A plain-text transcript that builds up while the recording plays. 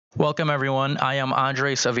Welcome, everyone. I am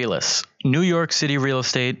Andres Aviles. New York City real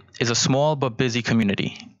estate is a small but busy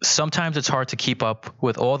community. Sometimes it's hard to keep up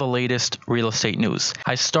with all the latest real estate news.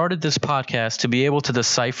 I started this podcast to be able to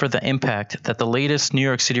decipher the impact that the latest New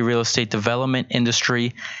York City real estate development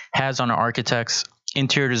industry has on architects,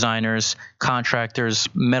 interior designers, contractors,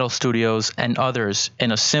 metal studios, and others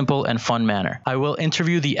in a simple and fun manner. I will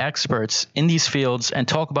interview the experts in these fields and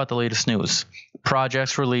talk about the latest news,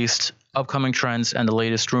 projects released, upcoming trends, and the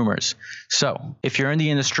latest rumors. So, if you're in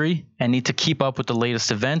the industry and need to keep up with the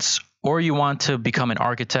latest events, or you want to become an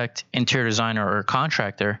architect, interior designer, or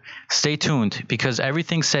contractor, stay tuned because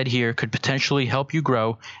everything said here could potentially help you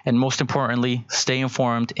grow and, most importantly, stay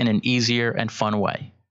informed in an easier and fun way.